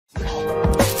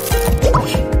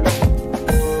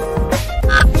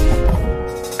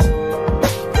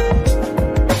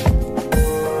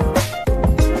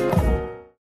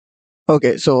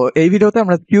ওকে, so এই ভিডিওতে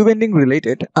আমরা কিউ বেন্ডিং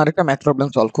রিলেটেড আরেকটা ম্যাথ প্রবলেম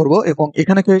সলভ করব এবং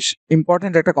এখানে বেশ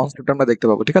ইম্পর্টেন্ট একটা কনসেপ্ট আমরা দেখতে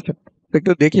পাবো, ঠিক আছে? তো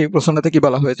একটু দেখি প্রশ্নটাতে কি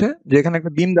বলা হয়েছে, যে এখানে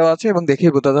একটা বিম দেওয়া আছে এবং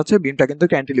দেখেই বোঝা যাচ্ছে বিমটা কিন্তু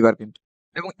ক্যান্টিলিভার বিম,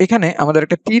 এবং এখানে আমাদের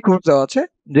একটা টি ফোর্স দেওয়া আছে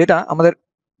যেটা আমাদের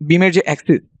বিমের যে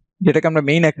অ্যাক্সিস, যেটাকে আমরা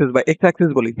মেইন অ্যাক্সিস বা এক্স অ্যাক্সিস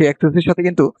বলি, সেই অ্যাক্সিসের সাথে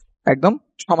কিন্তু একদম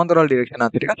সমান্তরাল ডিরেকশন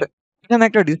আছে, ঠিক আছে? এখানে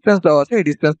একটা ডিসটেন্স দেওয়া আছে, এই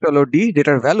ডিসটেন্সটা হলো ডি,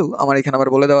 যেটার ভ্যালু আমার এখানে আবার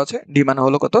বলে দেওয়া আছে, ডি মানে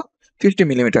হলো কত, 50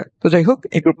 মিলিমিটার। তো যাই হোক,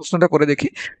 একটু প্রশ্নটা করে দেখি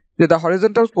যে the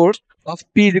horizontal force of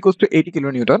P is equals to 80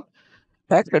 kilonewton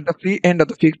acts at the free end of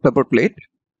the fixed support plate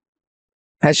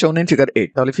as shown in figure 8।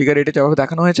 তাহলে ফিগার 8 এ যেভাবে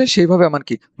দেখানো হয়েছে সেইভাবে আমার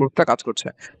কি ফোর্সটা কাজ করছে।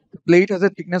 Plate has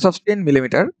a thickness of 10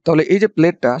 millimetre, তাহলে এই যে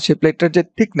প্লেটটা, সেই প্লেটটার যে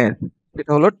থিকনেস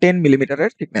সেটা হলো 10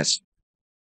 মিলিমিটারের থিকনেস,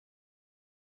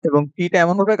 এবং টিটা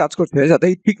এমন ভাবে কাজ করছে যাতে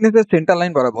এই থিকনেসের সেন্টার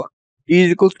লাইন বরাবর ই ইজ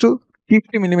ইকুয়ালস টু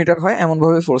 50 মিলিমিটার হয়, এমন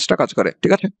ভাবে ফোর্সটা কাজ করে,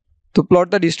 ঠিক আছে? তো plot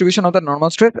the distribution of the normal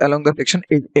stress along the section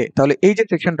H A. তাহলে এই যে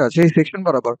সেকশনটা আছে, এই সেকশন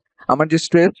বরাবর আমার যে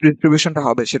স্ট্রেস ডিস্ট্রিবিউশনটা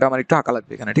হবে সেটা আমার একটু আঁকা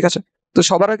লাগবে এখানে, ঠিক আছে? তো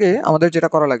সবার আগে আমাদের যেটা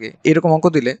করা লাগে, এরকম অঙ্ক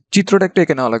দিলে চিত্রটা একটু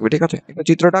এঁকে নেওয়া লাগবে, ঠিক আছে? একটা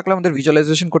চিত্রটা আঁকলে আমাদের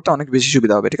ভিজুয়ালাইজেশন করতে অনেক বেশি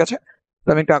সুবিধা হবে, ঠিক আছে? তো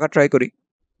আমি একটু আঁকা ট্রাই করি।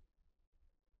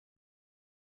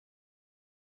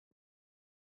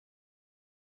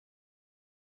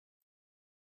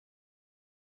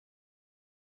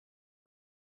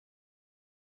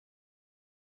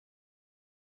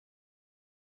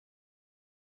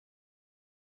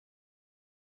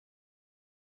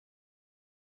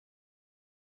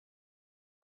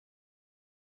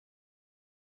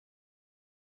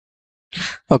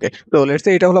 ওকে, তো লেটস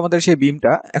সে এটা হলো আমাদের সেই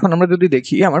বিমটা। এখন আমরা যদি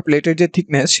দেখি আমার প্লেটের যে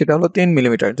থিকনেস সেটা হলো 10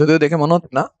 মিলিমিটার, যদিও দেখে মনে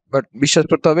হচ্ছে না, বাট বিশ্বাস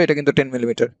করতে হবে এটা কিন্তু 10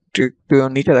 মিলিমিটার। একটু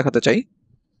নিচে দেখাতে চাই।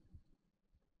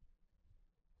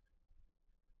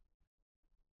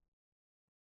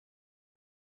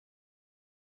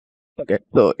 ওকে,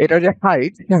 তো এটার যে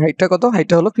হাইট, হাইটটা কত,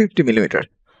 হাইটটা হলো 50 মিলিমিটার।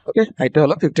 ওকে, হাইটটা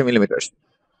হলো 50 মিলিমিটার।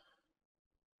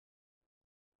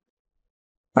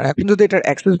 আর এখন যদি এটার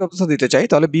অ্যাক্সিস ব্যবস্থা দিতে চাই,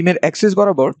 তাহলে বিমের অ্যাক্সিস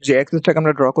বরাবর যে অ্যাক্সিসটাকে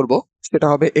আমরা ড্র করব সেটা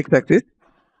হবে এক্স অ্যাক্সিস।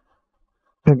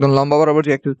 একদম লম্বা বরাবর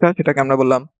যে অ্যাক্সিসটা সেটাকে আমরা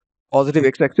বললাম পজিটিভ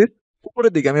এক্স অ্যাক্সিস।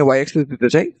 উপরের দিকে আমি ওয়াই অ্যাক্সিস দিতে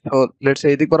চাই, তো লেটস সে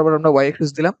এই দিক বরাবর আমরা ওয়াই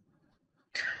অ্যাক্সিস দিলাম।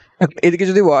 এখন এদিকে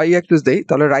যদি ওয়াই অ্যাক্সিস দেই,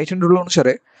 তাহলে রাইট হ্যান্ড রুল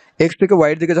অনুসারে এক্স থেকে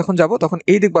ওয়াই এর দিকে যখন যাব তখন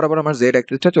এই দিক বরাবর আমার জেড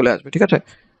অ্যাক্সিসটা চলে আসবে, ঠিক আছে?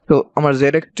 তো আমার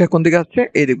জেড অ্যাক্সিসটা কোন দিকে আসছে,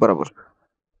 এই দিক বরাবর।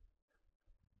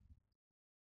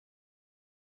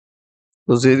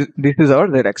 তো this is our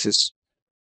Z Axis,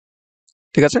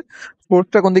 ঠিক আছে?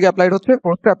 ফোর্সটা কোন দিকে অ্যাপ্লাইড হচ্ছে,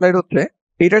 ফোর্সটা অ্যাপ্লাইড হচ্ছে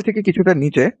এইটার থেকে কিছুটা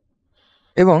নিচে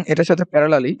এবং এটার সাথে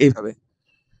প্যারালালি এইভাবে,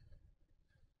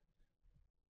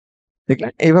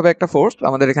 দেখলেন? এইভাবে একটা ফোর্স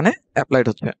আমাদের এখানে অ্যাপ্লাইড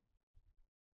হচ্ছে,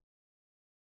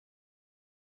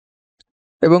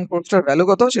 এবং ফোর্সটার ভ্যালু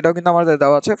কত সেটাও কিন্তু আমাদের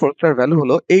দেওয়া আছে। ফোর্সটার ভ্যালু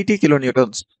হলো 80 কিলো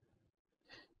নিউটনস।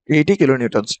 80 kilo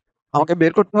Newton's. আমাকে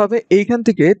বের করতে হবে এইখান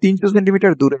থেকে 300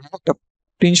 সেন্টিমিটার দূরে একটা,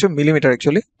 300 মিলিমিটার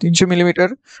অ্যাকচুয়ালি, 300 মিলিমিটার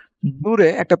দূরে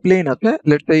একটা প্লেন আছে।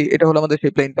 লেটস সে এটা হলো আমাদের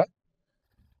সেই প্লেনটা।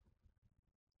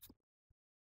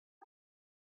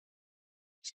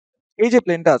 এই যে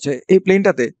প্লেনটা আছে, এই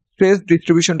প্লেনটাতে স্ট্রেস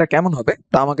ডিস্ট্রিবিউশনটা কেমন হবে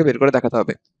তা আমাকে বের করে দেখাতে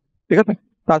হবে, ঠিক আছে?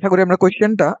 তো আশা করি আমরা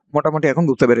কোয়েশ্চেনটা মোটামুটি এখন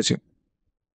বুঝতে পেরেছি।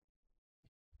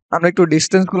 আমরা একটু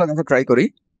ডিস্টেন্স গুলো দেখা ট্রাই করি।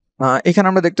 এখানে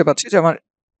আমরা দেখতে পাচ্ছি যে আমার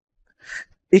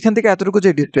এখান থেকে এতটুকু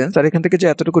যে ডিস্টেন্স আর এখান থেকে যে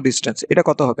এতটুকু ডিস্টেন্স, এটা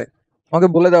কত হবে? আমাকে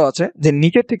বলে দেওয়া আছে যে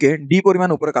নিচের থেকে ডি পরিমাণ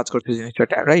উপরে কাজ করছে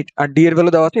জিনিসটা, রাইট? আর ডি এর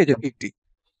ভ্যালু দেওয়া আছে এই যে 50।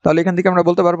 তাহলে এখান থেকে আমরা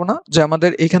বলতে পারবো না যে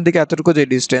আমাদের এখান থেকে এতটুকু যে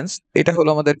ডিস্টেন্স এটা হলো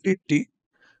আমাদের 50।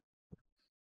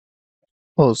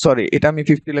 ও সরি, এটা আমি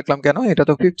 50 লিখলাম কেন, এটা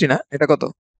তো 50 না, এটা কত,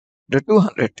 এটা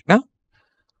 200 না?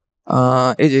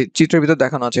 এই যে চিত্রের ভিতর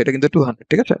দেখানো আছে এটা কিন্তু 200,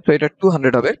 ঠিক আছে? তো এটা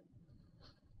 200 হবে,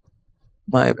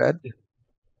 মাই ব্যাড,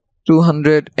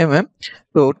 200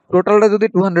 তো টোটালটা যদি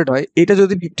 200 হয়, এটা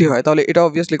যদি 50 হয়, তাহলে এটা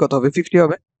অবভিয়াসলি কত হবে, 50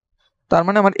 হবে। তার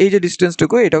মানে আমার এই যে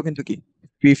ডিস্টেন্সটুকু এটাও কিন্তু কি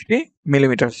 50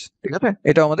 মিলিমিটার, ঠিক আছে?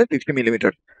 এটাও আমাদের 50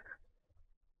 মিলিমিটার।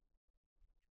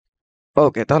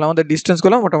 ওকে, তাহলে আমাদের ডিস্টেন্স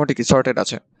গুলো মোটামুটি কি সর্টেড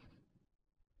আছে।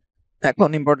 এখন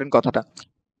ইম্পর্টেন্ট কথাটা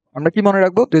আমরা কি মনে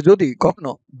রাখবো, যে যদি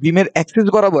কখনো বিমের অ্যাক্সিস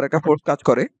বরাবর একটা ফোর্স কাজ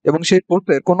করে এবং সেই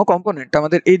ফোর্সের কোনো কম্পোনেন্ট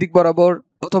আমাদের এই দিক বরাবর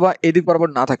অথবা এই দিক বরাবর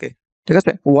না থাকে, ঠিক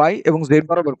আছে? ওয়াই এবং জেড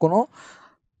বরাবর কোনো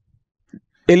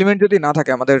এলিমেন্ট যদি না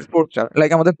থাকে আমাদের ফোর্সটা,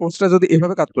 লাইক আমাদের ফোর্সটা যদি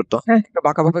এভাবে কাজ করতো, হ্যাঁ, একটা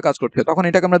বাঁকা ভাবে কাজ করছে, তখন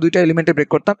এটাকে আমরা দুইটা এলিমেন্টে ব্রেক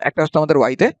করতাম, একটা আসতো আমাদের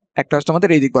ওয়াইতে, একটা আসতো আমাদের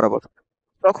এই দিক বরাবর।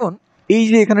 তখন এই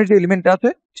যে এখানের যে এলিমেন্টটা আছে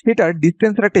সেটার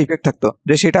ডিস্টেন্সের একটা ইফেক্ট থাকতো,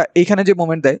 যে সেটা এখানে যে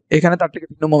মোমেন্ট দেয় এখানে তার থেকে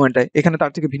ভিন্ন মোমেন্ট দেয়, এখানে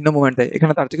তার থেকে ভিন্ন মোমেন্ট দেয়,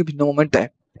 এখানে তার থেকে ভিন্ন মোমেন্ট দেয়।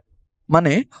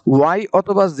 মানে ওয়াই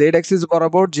অথবা জেড অ্যাক্সিস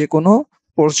বরাবর যে কোনো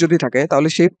ফোর্স যদি থাকে, তাহলে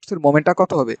সেই ফোর্সের মোমেন্টটা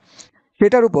কত হবে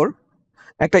সেটার উপর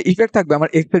একটা ইফেক্ট থাকবে আমার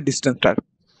এক্স এর ডিস্টেন্সটার।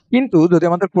 কিন্তু যদি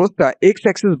আমাদের ফোর্সটা এক্স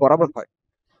অ্যাক্সিস বরাবর হয়,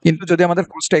 কিন্তু যদি আমাদের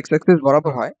ফোর্সটা এক্স অ্যাক্সিস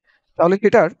বরাবর হয়, তাহলে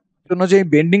সেটার জন্য যে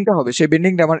বেন্ডিংটা হবে সেই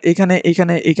বেন্ডিংটা আমার এখানে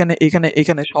এখানে এখানে এখানে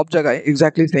এখানে সব জায়গায়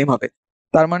এক্স্যাক্টলি সেম হবে।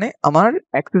 তার মানে আমার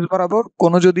অ্যাক্সিস বরাবর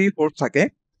কোনো যদি ফোর্স থাকে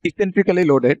ইসেন্ট্রিক্যালি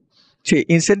লোডেড, সেই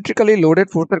ইসেন্ট্রিক্যালি লোডেড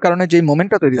ফোর্সের কারণে যে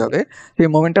মোমেন্টটা তৈরি হবে সেই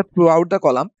মোমেন্টটা through out the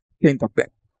column same থাকবে।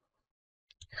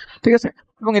 ঠিক আছে?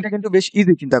 এবং এটা কিন্তু বেশ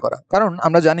ইজি চিন্তা করা। কারণ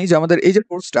আমরা জানি যে আমাদের এই যে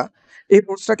ফোর্সটা, এই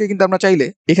ফোর্সটাকে কিন্তু আমরা চাইলে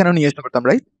এখানেও নিয়ে আসতে পারতাম,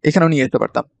 রাইট? এখানেও নিয়ে আসতে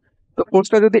পারতাম। তো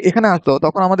ফোর্সটা যদি এখানে আসতো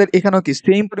তখন আমাদের এখানেও কি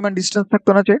সেম পরিমাণ ডিসটেন্স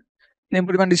থাকতো না যে? সেম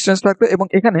পরিমাণ ডিসটেন্স থাকতো এবং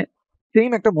এখানে সেম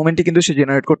একটা মোমেন্টই কিন্তু সে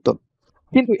জেনারেট করতো।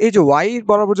 কিন্তু এই যে y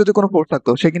বরাবর যদি কোনো ফোর্স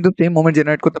থাকতো সে কিন্তু সেম মোমেন্ট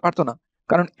জেনারেট করতে পারতো না।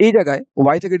 কারণ এই জায়গায়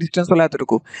y থেকে ডিসটেন্স হলো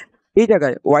এতটুকু। এই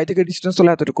জায়গায় y থেকে ডিসটেন্স হলো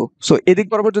এতটুকু। সো এদিক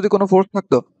বরাবর যদি কোনো ফোর্স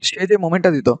থাকতো সে যে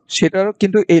মোমেন্টটা দিত সেটার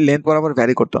কিন্তু এই লেন্থ বরাবর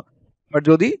ভ্যারি করতো। বাট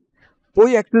যদি ওই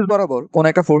অ্যাক্সিস বরাবর কোনো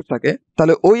একটা ফোর্স থাকে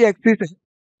তাহলে ওই অ্যাক্সিসে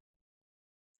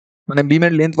মানে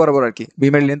বিমের লেন্থ বরাবর আর কি,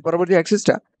 বিমের লেন্থ বরাবর যে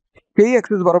অ্যাক্সিসটা সেই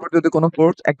অ্যাক্সিস বরাবর যদি কোনো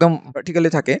ফোর্স একদম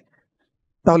ভার্টিক্যালি থাকে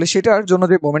তাহলে সেটার জন্য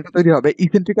যে মোমেন্টটা তৈরি হবে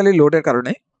ইসেন্ট্রিক্যালি লোডের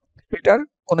কারণে সেটার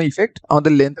কোনো ইফেক্ট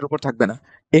আমাদের লেন্থের উপর থাকবে না।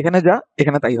 এখানে যা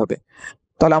এখানে তাই হবে।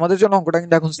 তাহলে আমাদের জন্য অঙ্কটা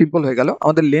কিন্তু এখন সিম্পল হয়ে গেল।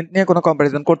 আমাদের লেন্থ নিয়ে কোনো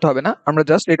কম্পারিজন করতে হবে না। আমরা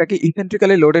জাস্ট এটাকে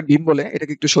ইসেন্ট্রিক্যালি লোডেড বিম বলে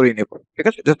এটাকে একটু সরিয়ে নেব। ঠিক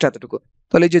আছে? জাস্ট এতটুকু।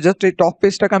 তাহলে এই যে জাস্ট এই টপ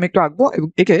পেজটাকে আমি একটু আঁকবো এবং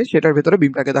এঁকে সেটার ভেতরে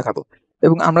বিমটাকে দেখাবো।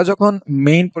 এবং আমরা যখন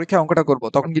মেইন পরীক্ষায় অঙ্কটা করব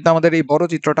তখন কিন্তু আমাদের এই বড়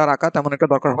চিত্রটা আর আঁকা তেমন একটা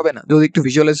দরকার হবে না। যদি একটু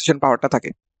ভিজুয়ালাইজেশন পাওয়ারটা থাকে।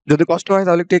 যদি কষ্ট হয়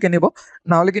তাহলে একটু এঁকে নেব।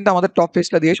 না হলে কিন্তু আমাদের টপ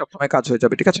পেজটা দিয়ে সবসময় কাজ হয়ে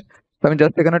যাবে। ঠিক আছে? তো আমি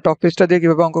জাস্ট এখানে টপ পেজটা দিয়ে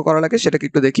কিভাবে অঙ্ক করা লাগে সেটাকে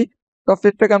একটু দেখি। টপ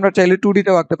পেজটাকে আমরা চাইলে 2D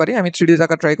তেও আঁকতে পারি। আমি 3D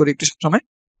আঁকা ট্রাই করি একটু সবসময়।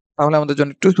 তাহলে আমাদের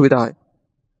জন্য একটু সুবিধা হয়।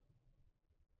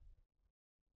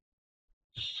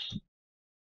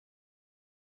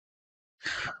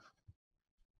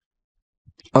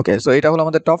 ওকে, সো এটা হলো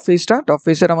আমাদের টপ ফেসটা। টপ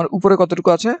ফেসের আমার উপরে কতটুকু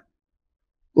আছে?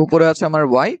 উপরে আছে আমার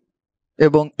y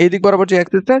এবং এই দিক বরাবর যে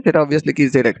অ্যাক্সিসটা সেটা অবভিয়াসলি কি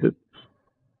z অ্যাক্সিস।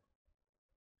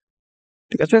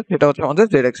 ঠিক আছে? সেটা হচ্ছে আমাদের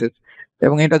z অ্যাক্সিস।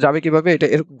 এবং এটা যাবে কিভাবে? এটা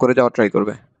এরকম করে যাওয়ার ট্রাই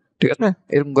করবে। ঠিক আছে?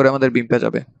 এরকম করে আমাদের বিমটা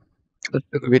যাবে। Just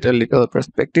to give it a little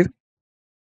perspective.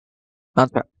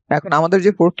 আচ্ছা, এখন আমাদের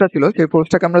যে ফোর্সটা ছিল সেই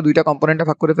ফোর্সটাকে আমরা দুইটা কম্পোনেন্টে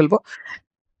ভাগ করে ফেলবো।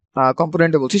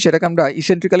 কম্পোনেন্টে বলছি সেটাকে আমরা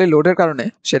ইসেন্ট্রিক্যালি লোডের কারণে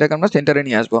সেটাকে আমরা সেন্টারে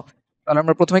নিয়ে আসবো। তাহলে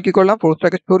আমরা প্রথমে কি করলাম?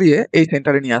 ফোর্সটাকে সরিয়ে এই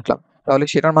সেন্টারে নিয়ে আসলাম। তাহলে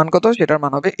সেটার মান কত? সেটার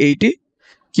মান হবে 80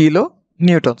 কিলো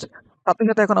নিউটন। সাথে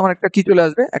সাথে এখন আমার একটা কি চলে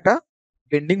আসবে? একটা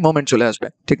বেন্ডিং মোমেন্ট চলে আসবে।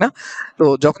 ঠিক না? তো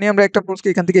যখনই আমরা একটা ফোর্সকে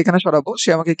এখান থেকে এখানে সরাবো সে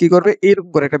আমাকে কি করবে? এরকম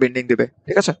করে একটা বেন্ডিং দিবে।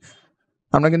 ঠিক আছে?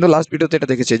 আমরা কিন্তু লাস্ট ভিডিওতে এটা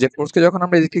দেখেছি যে ফোর্সকে যখন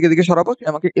আমরা এদিক থেকে এদিকে সরাবো সে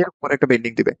আমাকে এরকম করে একটা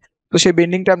বেন্ডিং দিবে। তো সেই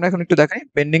বেন্ডিংটা আমরা এখন একটু দেখাই।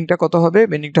 বেন্ডিংটা কত হবে?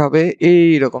 বেন্ডিংটা হবে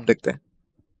এইরকম দেখতে।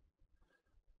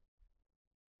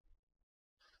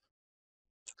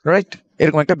 রাইট?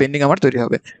 এরকম একটা বেন্ডিং আমার তৈরি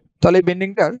হবে। তাহলে এই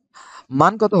বেন্ডিংটার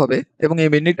মান কত হবে এবং এই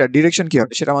বেন্ডিংটার ডিরেকশন কি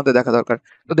হবে সেটা আমাদের দেখা দরকার।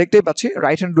 তো দেখতেই পাচ্ছি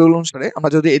রাইট হ্যান্ড রুল অনুসারে আমরা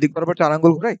যদি এদিক বরাবর 4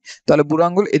 আঙ্গুল ঘুরাই তাহলে বুড়ো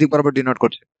আঙ্গুল এদিক বরাবর ডিনোট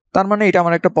করছে। তার মানে এটা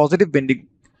আমার একটা পজিটিভ বেন্ডিং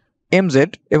mz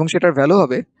এবং সেটার ভ্যালু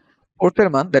হবে ফোর্সের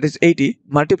মান দ্যাট ইজ 80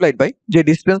 মাল্টিপ্লাইড বাই যে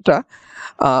ডিসটেন্সটা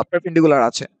পারপেন্ডিকুলার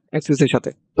আছে অ্যাক্সিসের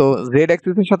সাথে। তো z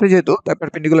অ্যাক্সিসের সাথে যেহেতু তার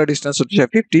পারপেন্ডিকুলার ডিসটেন্স হচ্ছে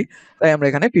 50, তাই আমরা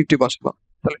এখানে 50 বসাবো।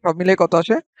 তাহলে সব মিলিয়ে কত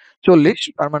আসে? 40,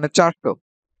 তার মানে 400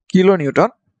 কিলো নিউটন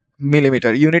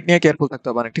মিলিমিটার। ইউনিট নিয়ে কেয়ারফুল থাকতে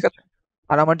হবে অনেক। ঠিক আছে?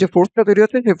 আর আমার যে ফোর্সটা তৈরি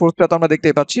হচ্ছে সেই ফোর্সটা তো আমরা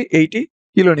দেখতেই পাচ্ছি 80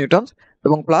 কিলো নিউটন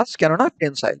এবং প্লাস কেননা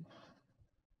টেনসাইল।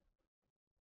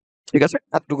 ঠিক আছে?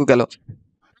 এতটুকু গেল।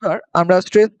 এবার আমরা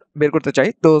স্ট্রেস বের করতে চাই।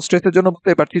 তো স্ট্রেসের জন্য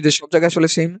বুঝতেই পারছি যে সব জায়গায় আসলে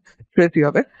সেম স্ট্রেসই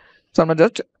হবে। সো আমরা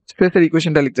জাস্ট স্ট্রেসের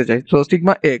ইকুয়েশনটা লিখতে চাই। সো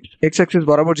সিগমা এক্স অ্যাক্সিস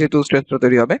বরাবর যেহেতু স্ট্রেসটা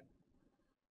তৈরি হবে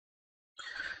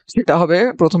সেটা হবে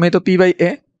প্রথমেই তো পি বাই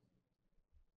এ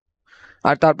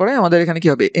আর তারপরে আমাদের এখানে কি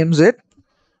হবে? M Z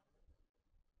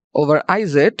over I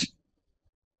Z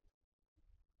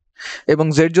এবং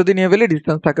জেড যদি নিয়ে ফেলি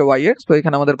ডিসটেন্স থাকে ওয়াই এর, তো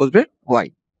এখানে আমাদের বসবে ওয়াই।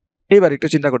 এবার একটু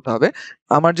চিন্তা করতে হবে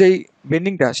আমার যেই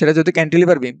বেন্ডিংটা সেটা যদি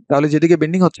ক্যান্টিলিভার বিম তাহলে যেদিকে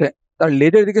বেন্ডিং হচ্ছে তার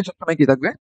লেজের দিকে সবসময় কি থাকবে?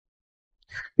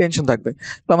 টেনশন থাকবে।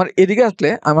 তো আমার এদিকে আসলে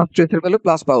আমার স্ট্রেসের ভ্যালু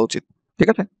প্লাস পাওয়া উচিত। ঠিক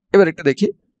আছে? এবার একটু দেখি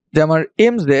যে আমার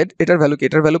এম জেড এটার ভ্যালু কি?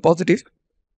 এটার ভ্যালু পজিটিভ।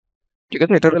 ঠিক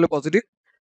আছে? এটার ভ্যালু পজিটিভ।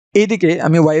 এইদিকে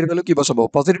আমি ওয়াই এর ভ্যালু কি বসাবো?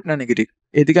 পজিটিভ না নেগেটিভ?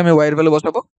 এদিকে আমি ওয়াই এর ভ্যালু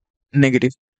বসাবো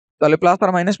নেগেটিভ। তাহলে প্লাস আর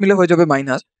মাইনাস মিলে হয়ে যাবে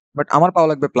মাইনাস, বাট আমার পাওয়া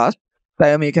লাগবে প্লাস। তাই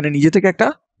আমি এখানে নিজে থেকে একটা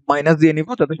মাইনাস দিয়ে নিব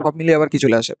যাতে সব মিলিয়ে আবার কি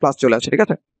চলে আসে? প্লাস চলে আসে। ঠিক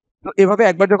আছে? তো এভাবে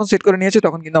একবার যখন সেট করে নিয়েছি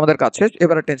তখন কিন্তু আমাদের কাজ শেষ।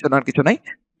 এবার আর টেনশন আর কিছু নাই।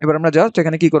 এবার আমরা জাস্ট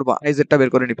এখানে কি করব? আইজেড টা বের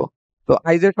করে নিব। তো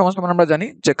আইজেড সমান সমান আমরা জানি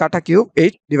যে কাটা কিউব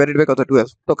এইচ ডিভাইডেড বাই কত? 12।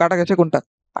 তো কাটা গেছে কোনটা?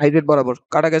 আইজেড বরাবর।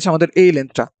 কাটা গেছে আমাদের এই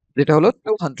লেন্থটা যেটা হলো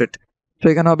 200। তো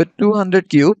এখানে হবে 200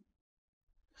 কিউব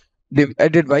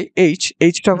ডিভাইডেড বাই এইচ।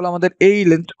 এইচটা হলো আমাদের এই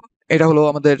লেন্থ, এটা হলো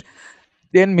আমাদের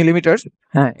 10 মিলিমিটার।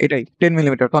 হ্যাঁ, এটাই 10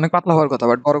 মিলিমিটার। তো অনেক পাতলা হওয়ার কথা,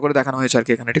 বাট বড় করে দেখানো হয়েছে আর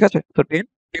কি এখানে। ঠিক আছে? তো 10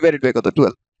 ডিভাইডেড বাই কত?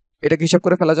 12। এটাকে হিসাব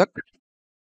করে ফেলা যাক।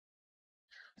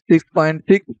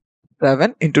 6.6 7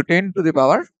 into 10 to the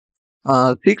power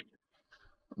 6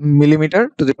 millimetre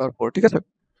to the পাওয়ার 4, ঠিক আছে?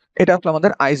 এটা আসলে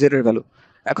আমাদের আইজেড এর ভ্যালু।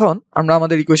 এখন আমরা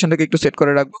আমাদের ইকুয়েশনটাকে একটু সেট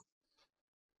করে রাখবো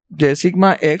যে সিগমা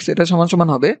এক্স এটা সমান সমান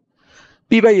হবে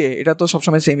পি বাই এ, এটা তো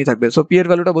সবসময় সেমই থাকবে। সো পি এর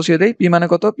ভ্যালুটা বসিয়ে দেই। পি মানে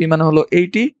কত? পি মানে হলো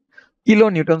 80 কিলো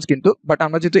নিউটনস কিন্তু, বাট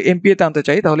আমরা যেহেতু এমপিএ তে আনতে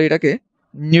চাই তাহলে এটাকে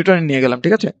নিউটনে নিয়ে গেলাম,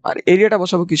 ঠিক আছে? আর এরিয়াটা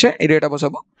বসাবো কিসে? এরিয়াটা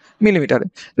বসাবো মিলিমিটারে।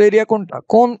 তো এরিয়া কোনটা?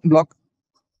 কোন ব্লক?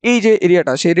 এই যে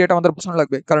এরিয়াটা, সেই এরিয়াটা আমাদের বসানো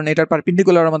লাগবে কারণ এটার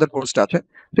পারপেন্ডিকুলার আমাদের ফোর্সটা আছে।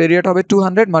 তো এরিয়াটা হবে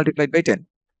 200 মাল্টিপ্লাইড বাই 10।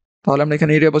 তাহলে আমরা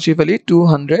এখানে এরিয়া বসিয়ে ফেলি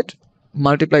 200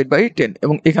 মাল্টিপ্লাইড বাই 10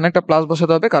 এবং এখানে একটা প্লাস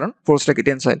বসাতে হবে কারণ ফোর্সটা কি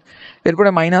টেনসাইল। এরপরে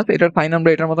মাইনাস, এটার সাইন আমরা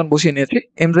এটার মতন বসিয়ে নিয়েছি।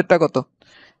 এমজেডটা কত?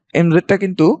 এমজেডটা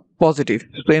কিন্তু পজিটিভ।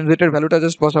 তো এমজেড এর ভ্যালুটা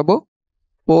জাস্ট বসাবো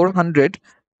 400,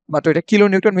 বাট এটা কিলো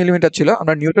নিউটন মিলিমিটার ছিল,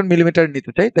 আমরা নিউটন মিলিমিটার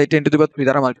নিতে চাই, তাই 10 টু দি পাওয়ার 3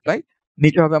 দ্বারা মাল্টিপ্লাই।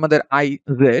 নিচে হবে আমাদের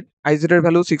আইজেড। আইজেড এর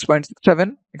ভ্যালু 6.67,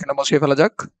 এখানে বসিয়ে ফেলা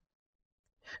যাক,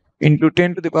 ইন্টু 10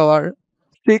 টু দি পাওয়ার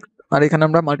 6। আর এখানে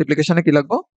আমরা মাল্টিপ্লিকেশনে কি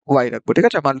রাখবো? ওয়াই রাখবো, ঠিক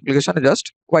আছে? মাল্টিপ্লিকেশনে জাস্ট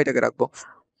ওয়াইটাকে রাখবো।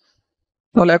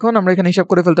 তাহলে এখন আমরা এখানে হিসাব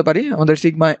করে ফেলতে পারি আমাদের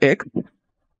সিগমা এক্স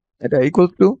এটা ইকুয়াল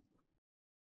টু,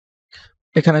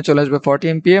 এখানে চলে আসবে 40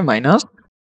 MPA minus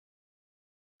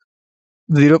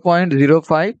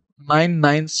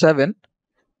 0.05997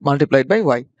 multiplied by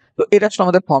Y. তো এটা আসলে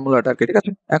আমাদের ফর্মুলাটা আর কি, ঠিক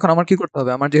আছে? এখন আমার কি করতে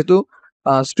হবে? আমার যেহেতু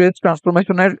স্ট্রেস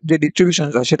ট্রান্সফরমেশনের যে ডিস্ট্রিবিউশন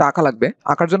সেটা আঁকা লাগবে।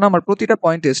 আঁকার জন্য আমার প্রতিটা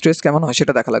পয়েন্টে স্ট্রেস কেমন হয়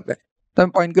সেটা দেখা লাগবে। তো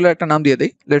আমি পয়েন্টগুলোর একটা নাম দিয়ে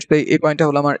দিই। লেটস সে এই পয়েন্টটা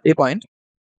হলো আমার এ পয়েন্ট,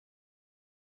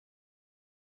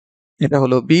 এটা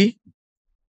হলো বি,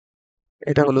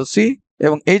 এটা হলো সি,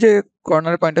 এবং এই যে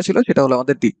কর্নার পয়েন্টটা ছিল সেটা হলো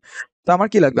আমাদের ডি। তো আমার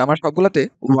কি লাগবে? আমার সবগুলাতে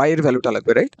ওয়াই এর ভ্যালুটা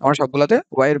লাগবে, রাইট? আমার সবগুলাতে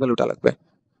ওয়াই এর ভ্যালুটা লাগবে।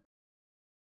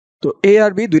 তো এ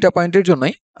আর বি দুইটা পয়েন্টের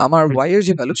জন্যই আমার ওয়াই এর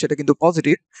যে ভ্যালু সেটা কিন্তু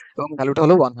পজিটিভ এবং ভ্যালুটা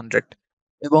হলো 100,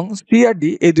 এবং সি আর ডি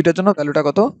এই দুইটার জন্য ভ্যালুটা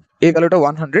কত? এই ভ্যালুটা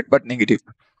 100 বাট নেগেটিভ।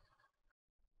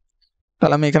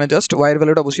 তাহলে আমি এখানে জাস্ট ওয়াই এর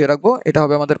ভ্যালুটা বসিয়ে রাখবো। এটা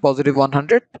হবে আমাদের পজিটিভ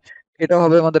 100, এটা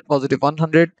হবে আমাদের পজিটিভ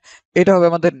 100, এটা হবে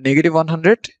আমাদের নেগেটিভ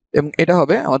 100, এবং এটা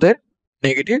হবে আমাদের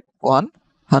নেগেটিভ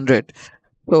 100।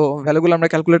 তো ভ্যালুগুলো আমরা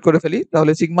ক্যালকুলেট করে ফেলি।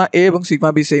 তাহলে সিগমা এ এবং সিগমা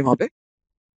বি সেম হবে।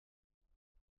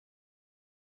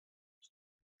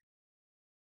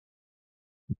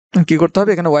 কি করতে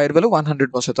হবে? এখানে ওয়াই এর ভ্যালু 100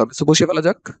 বসাতে হবে। সো বসিয়ে ফেলা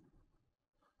যাক।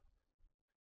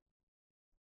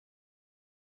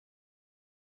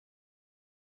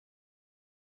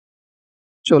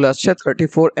 চলে আসছে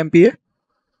 34 এমপিএ,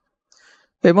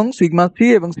 এবং সিগমা সি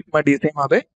এবং সিগমা ডি সেম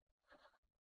হবে।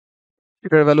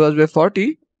 এটার ভ্যালু আসবে 40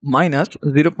 মাইনাস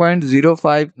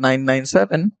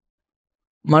 0.05997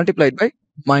 মাল্টিপ্লাইড বাই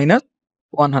মাইনাস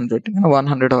 100, এখানে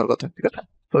 100 হওয়ার কথা, ঠিক আছে?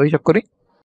 তো হিসাব করি,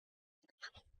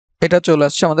 এটা চলে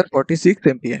আসছে আমাদের 46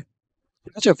 এমপিএ,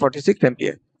 ঠিক আছে? 46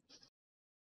 এমপিএ।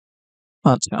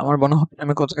 আচ্ছা, আমার মনে হয়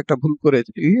আমি কোথাও একটা ভুল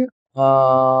করেছি।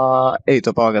 এই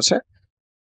তো পাওয়া গেছে।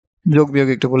 যোগ বিয়োগ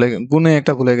একটু ভুলে গুণে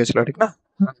একটা ভুলে গেছিল, ঠিক না?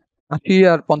 80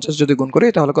 আর 50 যদি গুণ করি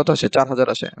তাহলে কত আসে? 4000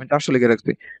 আসে। আমি 400 লিখে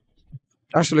রাখছি।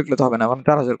 400 লিখলে তো হবে না, আমার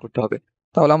 4000 করতে হবে।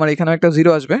 তাহলে আমার এখানে একটা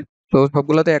জিরো আসবে। তো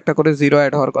সবগুলাতে একটা করে জিরো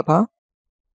অ্যাড হওয়ার কথা।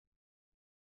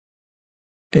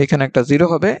 এখানে একটা জিরো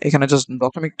হবে, এখানে জাস্ট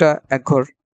দশমিকটা এক ঘর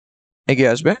এগিয়ে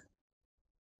আসবে।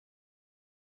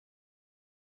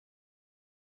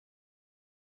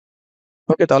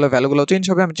 ওকে, তাহলে ভ্যালুগুলো চেঞ্জ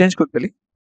হবে, আমি চেঞ্জ করে ফেলি।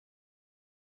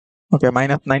 ওকে,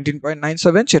 মাইনাস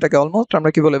 19.97, সেটাকে অলমোস্ট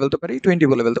আমরা কি বলে ফেলতে পারি? 20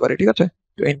 বলে ফেলতে পারি, ঠিক আছে?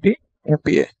 20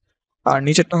 এমপিএ। আর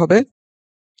নিচেরটা হবে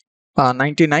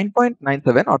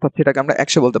 99.97, অর্থাৎ সেটাকে আমরা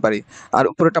 100 বলতে পারি। আর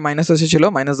উপরেটা মাইনাস এসেছিল,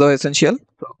 মাইনাস দেওয়া এসেনশিয়াল।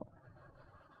 তো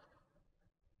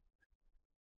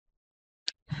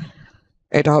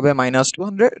এটা হবে মাইনাস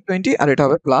 220 আর এটা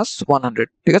হবে প্লাস 100,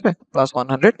 ঠিক আছে? Plus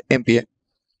 100 MPA.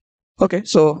 ওকে,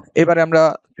 সো এবারে আমরা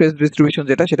ফেজ ডিস্ট্রিবিউশন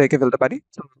যেটা সেটা এঁকে ফেলতে পারি।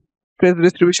 ফেজ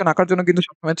ডিস্ট্রিবিউশন আঁকার জন্য কিন্তু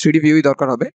সবসময় 3D ভিউই দরকার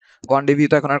হবে। 1D ভিউ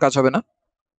তো এখন আর কাজ হবে না।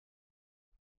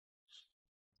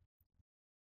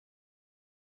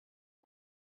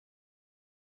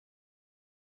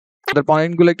 আমাদের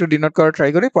পয়েন্টগুলো একটু ডিনোট করার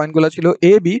ট্রাই করি। পয়েন্টগুলো ছিল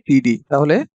এ বি সি ডি,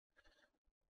 তাহলে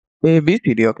এ বি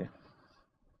সি ডি। ওকে,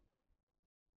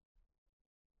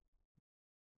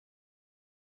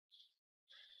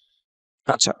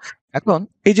 আচ্ছা, এখন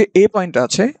এই যে এ পয়েন্ট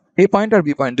আছে, এ পয়েন্ট আর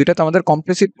বি পয়েন্ট দুইটাতে আমাদের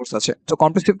কম্প্রেসিভ ফোর্স আছে। তো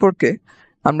কম্প্রেসিভ ফোর্সকে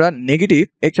আমরা নেগেটিভ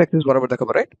এক্স অ্যাক্সিস বরাবর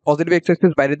দেখাবো, রাইট? পজিটিভ এক্স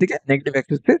অ্যাক্সিস বাইরের দিকে, নেগেটিভ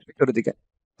অ্যাক্সিস ভিতরের দিকে।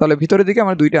 তাহলে ভিতরের দিকে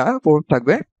আমার দুইটা ফোর্স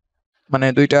থাকবে, মানে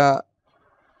দুইটা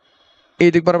এই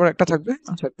দিক বরাবর একটা থাকবে।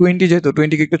 আচ্ছা, 20 যেহেতু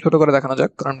 20 কে একটু ছোট করে দেখানো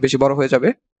যাক কারণ বেশি বড় হয়ে যাবে,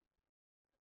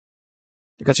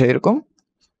 ঠিক আছে? এরকম।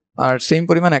 আর সেম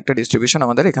পরিমাণ একটা ডিস্ট্রিবিউশন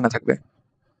আমাদের এখানে থাকবে,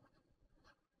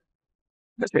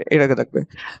 ঠিক আছে? এটাকে থাকবে।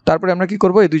 তারপরে আমরা কি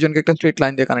করব? এই দুইজনকে একটা স্ট্রেট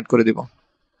লাইন দিয়ে কানেক্ট করে দিব।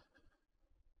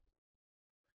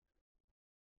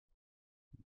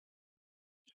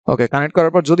 ওকে, কানেক্ট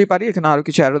করার পর যদি পারি এখানে আরো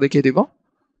কিছু অ্যারো দেখিয়ে দিব।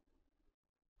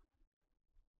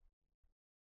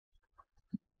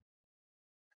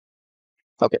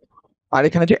 ওকে, আর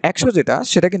এখানে যে 100 যেটা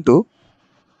সেটা কিন্তু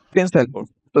টেনসাইল ফোর্স।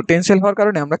 তো টেনসাইল হওয়ার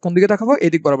কারণে আমরা কোন দিকে দেখাবো? এই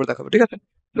দিক বরাবর দেখাবো, ঠিক আছে?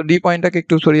 তো ডি পয়েন্টটাকে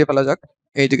একটু সরিয়ে ফেলা যাক,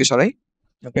 এইদিকে সরাই।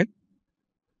 ওকে,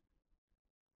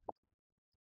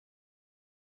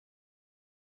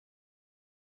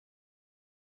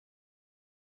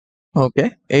 ওকে,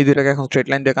 এই দুইটাকে এখন স্ট্রেট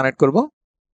লাইন দিয়ে কানেক্ট করব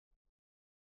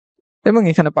এবং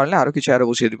এখানে পারলে আরো কিছু অ্যারো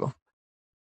বসিয়ে দিব।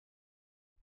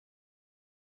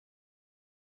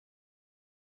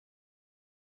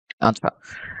 আচ্ছা,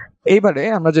 এইবারে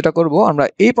আমরা যেটা করব, আমরা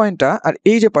এই পয়েন্টটা আর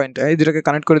এই যে পয়েন্টটা, এই দুটাকে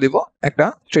কানেক্ট করে দিব একটা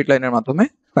স্ট্রেট লাইনের মাধ্যমে।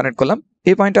 কানেক্ট করলাম।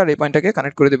 এই পয়েন্ট আর এই পয়েন্টটাকে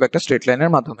কানেক্ট করে দিব একটা স্ট্রেট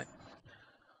লাইনের মাধ্যমে।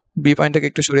 বি পয়েন্টটাকে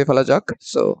একটু সরিয়ে ফেলা যাক।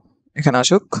 সো এখানে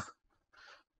আসুক।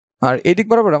 আর এই দিক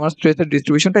বরাবর আমার স্ট্রেসের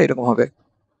ডিস্ট্রিবিউশনটা এরকম হবে।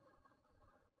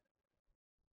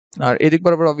 আর এই দিক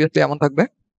বরাবর অবভিয়াসলি এমন থাকবে।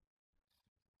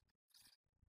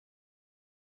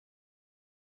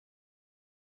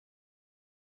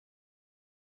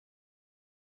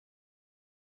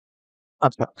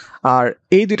 আচ্ছা, আর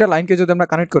এই ২ টা লাইনকে যদি আমরা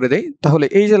কানেক্ট করে দেই, তাহলে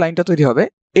এই যে লাইনটা তৈরি হবে,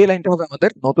 এই লাইনটা হবে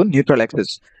আমাদের নতুন নিউট্রাল অ্যাক্সিস।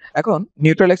 এখন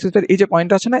নিউট্রাল অ্যাক্সিস এর এই যে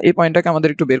পয়েন্ট আছে না, এই পয়েন্টটাকে আমাদের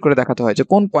একটু বের করে দেখাতে হয় যে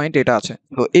কোন পয়েন্ট এটা আছে।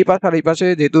 তো এই পাশ আর এই পাশে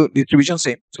যেহেতু ডিস্ট্রিবিউশন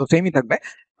সেম, সো সেমই থাকবে।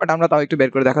 বাট আমরা তাও একটু বের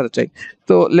করে দেখাতে চাই।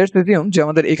 তো লেটস অ্যাজিউম যে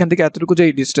আমাদের এখান থেকে এতটুকু যে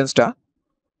এই ডিসট্যান্সটা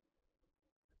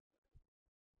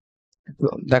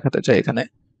দেখাতে চাই এখানে।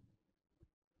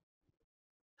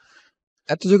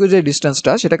 এতটুকু যে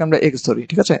ডিসট্যান্সটা সেটাকে আমরা x ধরি,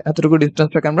 ঠিক আছে? এতটুকু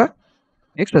ডিসট্যান্সটাকে আমরা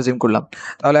x অ্যাজিউম করলাম।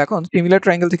 তাহলে এখন সিমিলার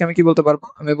ট্রায়াঙ্গেল থেকে আমি কি বলতে পারবো?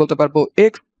 আমি বলতে পারবো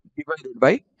x ডিভাইডেড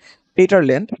বাই এটার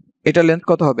লেন্থ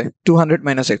কত হবে? 200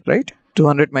 minus x, right?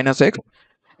 200 minus x,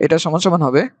 এটা সমান সমান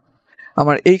হবে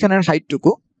আমার এইখানের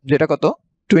হাইটটুকু, যেটা কত?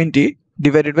 20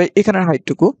 ডিভাইডেড বাই এখানের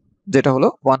হাইটটুকু, যেটা হলো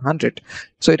 100।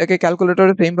 সো এটাকে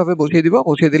ক্যালকুলেটরে সেম ভাবে বসিয়ে দিব।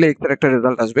 বসিয়ে দিলে x এর একটা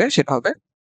রেজাল্ট আসবে, সেটা হবে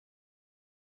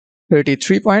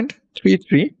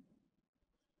 33.33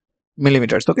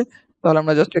 মিলিমিটার। ওকে, তাহলে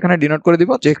আমরা জাস্ট এখানে ডিনোট করে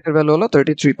দিব যে x এর ভ্যালু হলো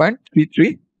 33.33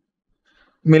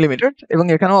 মিলিমিটার এবং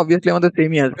এখানেও অবভিয়াসলি আমাদের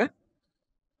সেমই আসবে,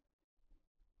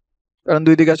 কারণ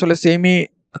দুই দিকে আসলে সেমই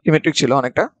সিমেট্রিক ছিল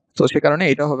অনেকটা। তো সে কারণে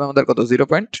এটা হবে আমাদের কত?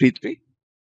 0.33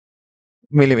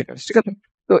 মিলিমিটার, ঠিক আছে?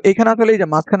 তো এখানে আসলে এই যে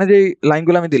মাঝখানে যে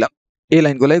লাইনগুলো আমি দিলাম, এই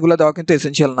লাইনগুলো এগুলো দেওয়া কিন্তু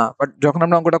এসেনশিয়াল না, বাট যখন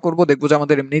আমরা অঙ্কটা করবো দেখবো যে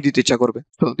আমাদের এমনিই দিতে ইচ্ছা করবে,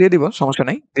 তো দিয়ে দিব, সমস্যা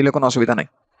নাই, দিলে কোনো অসুবিধা নাই,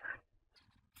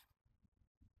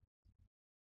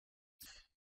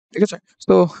 ঠিক আছে?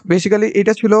 তো বেসিক্যালি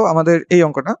এটা ছিল আমাদের এই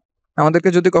অঙ্কটা। আমাদেরকে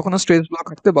যদি কখনো স্ট্রেস ব্লক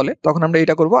আঁকতে বলে তখন আমরা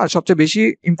এটা করব। আর সবচেয়ে বেশি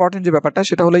ইম্পর্টেন্ট যে ব্যাপারটা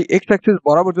সেটা হলো এক্স অ্যাক্সিস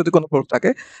বরাবর যদি কোনো ফোর্স থাকে,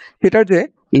 সেটার যে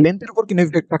লেন্থের উপর কোনো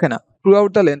ইফেক্ট থাকে না, থ্রু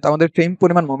আউট দ্য লেন্থ আমাদের সেম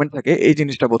পরিমাণ মোমেন্ট থাকে, এই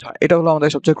জিনিসটা বোঝা, এটা হলো আমাদের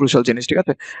সবচেয়ে ক্রুশাল জিনিস, ঠিক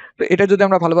আছে? তো এটা যদি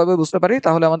আমরা ভালোভাবে বুঝতে পারি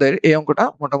তাহলে আমাদের এই অঙ্কটা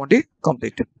মোটামুটি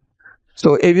কমপ্লিট। তো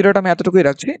এই ভিডিওটা আমি এতটুকুই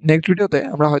রাখছি। নেক্সট ভিডিওতে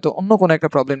আমরা হয়তো অন্য কোনো একটা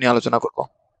প্রবলেম নিয়ে আলোচনা করবো।